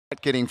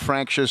light getting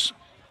fractious.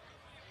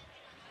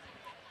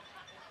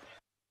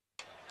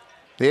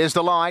 There's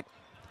the light.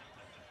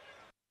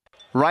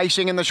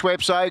 Racing in the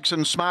Schweppes Oaks,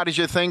 and Smart As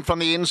You Think from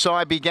the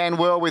inside began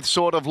well with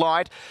Sort of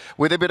Light.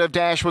 With a bit of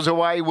dash was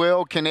away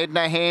well.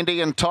 Canedna handy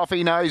and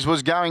Toffee Nose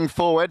was going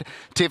forward.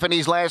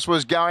 Tiffany's Lass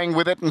was going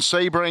with it, and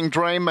Sebring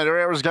Dream,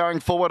 Madera's going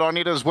forward on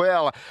it as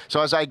well.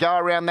 So as they go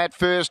around that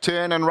first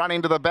turn and run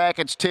into the back,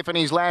 it's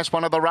Tiffany's Lass,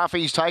 one of the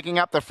roughies, taking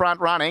up the front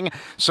running.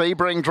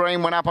 Sebring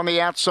Dream went up on the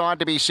outside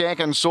to be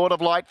second. Sort of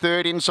Light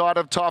third inside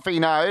of Toffee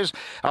Nose.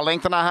 A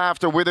length and a half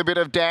to With a Bit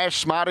of Dash.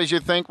 Smart As You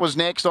Think was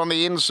next on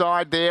the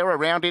inside there.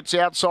 Around its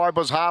outside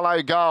was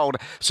Harlow Gold.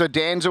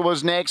 Sedanza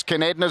was next.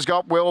 Canedna's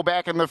got well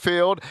back in the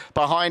field.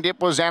 Behind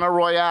it was Anna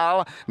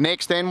Royale.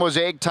 Next then was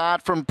Egg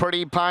Tart from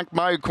Pretty Punk,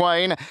 Mo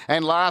Queen.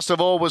 And last of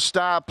all was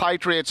Star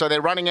Patriot. So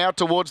they're running out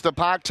towards the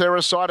Park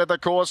Terrace side of the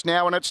course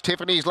now, and it's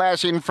Tiffany's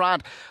Lass in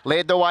front.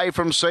 Led the way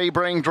from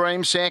Sebring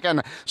Dream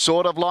second.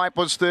 Sort of Light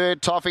was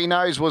third. Toffee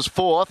Nose was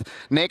fourth.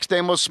 Next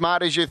then was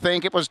Smart As You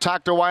Think. It was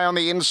tucked away on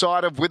the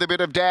inside of With a Bit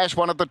of Dash,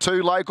 one of the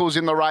two locals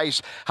in the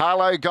race.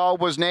 Harlow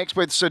Gold was next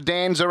with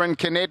Sedanza, and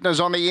Canedna's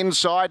on the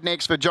inside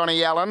next for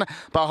Johnny Allen.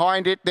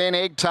 Behind it then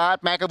Egg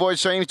Tart. McAvoy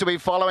seems to be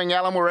following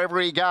Allen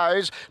wherever he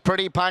goes.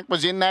 Pretty Punk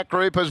was in that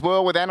group as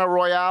well with Anna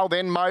Royale,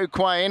 then Mo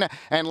Queen,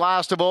 and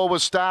last of all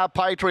was Star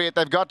Patriot.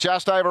 They've got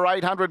just over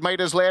 800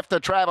 metres left to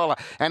travel,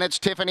 and it's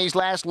Tiffany's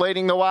Lass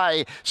leading the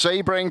way.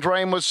 Sebring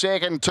Dream was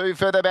second. Two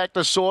further back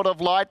to Sort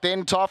of Light,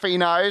 then Toffee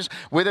Nose.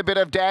 With a Bit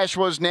of Dash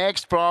was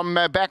next. From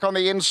back on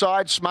the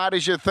inside, Smart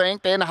As You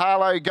Think, then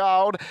Harlow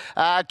Gold.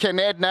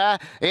 Canedna,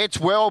 it's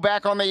well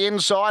back on the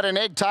inside, and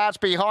Egg Tart's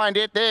behind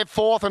it. They're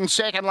fourth and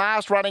second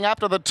last, running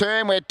up to the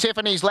turn where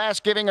Tiffany's Lass,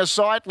 giving a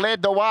sight,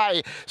 led the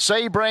way.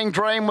 Sebring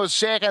Dream was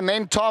second,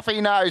 then Toffee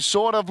Nose.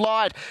 Sort of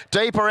Light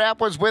deeper out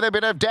was With a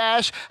Bit of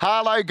Dash.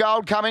 Harlow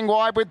Gold coming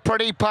wide with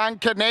Pretty Punk.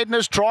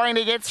 Canedna's trying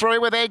to get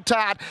through with Egg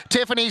Tart.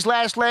 Tiffany's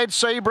Lass led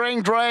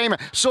Sebring Dream.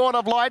 Sort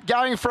of Light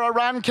going for a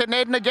run.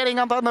 Canedna getting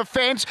up on the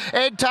fence.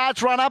 Egg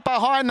Tart's run up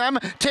behind them.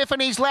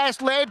 Tiffany's Lass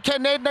led.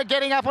 Canedna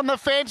getting up on the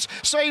fence.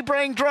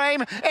 Sebring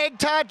Dream. Egg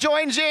Tart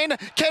joins in.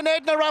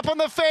 Canedna up on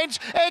the fence.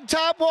 Egg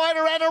Tart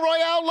wider. Anna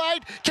Royale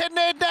late.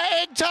 Canedna,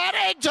 Egg Tart,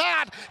 Egg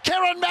Tart.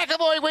 Karen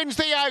McAvoy wins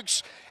the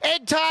Oaks.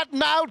 Egg Tart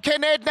nailed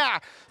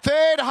Canedna.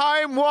 Third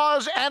home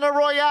was Anna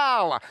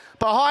Royale.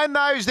 Behind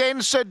those then,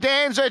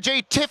 Sedanza.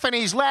 Gee,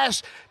 Tiffany's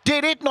Lass,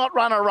 did it not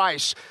run a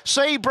race?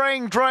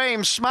 Sebring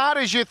Dream, Smart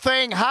As You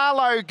Think,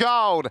 Harlow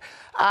Gold.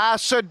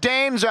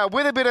 Sedanza,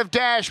 With a Bit of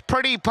Dash,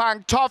 Pretty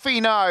Punk,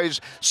 Toffee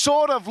Nose,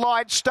 Sort of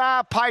Light,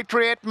 Star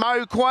Patriot,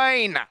 Mo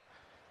Queen.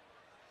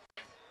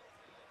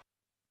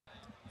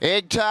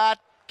 Egg Tart,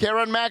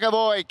 Karen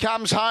McAvoy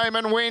comes home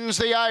and wins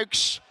the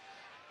Oaks.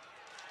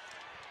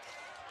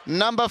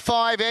 Number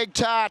 5, Egg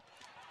Tart.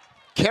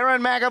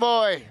 Karen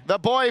McAvoy, the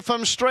boy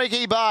from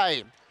Streaky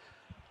Bay.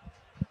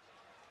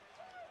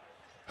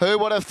 Who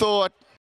would have thought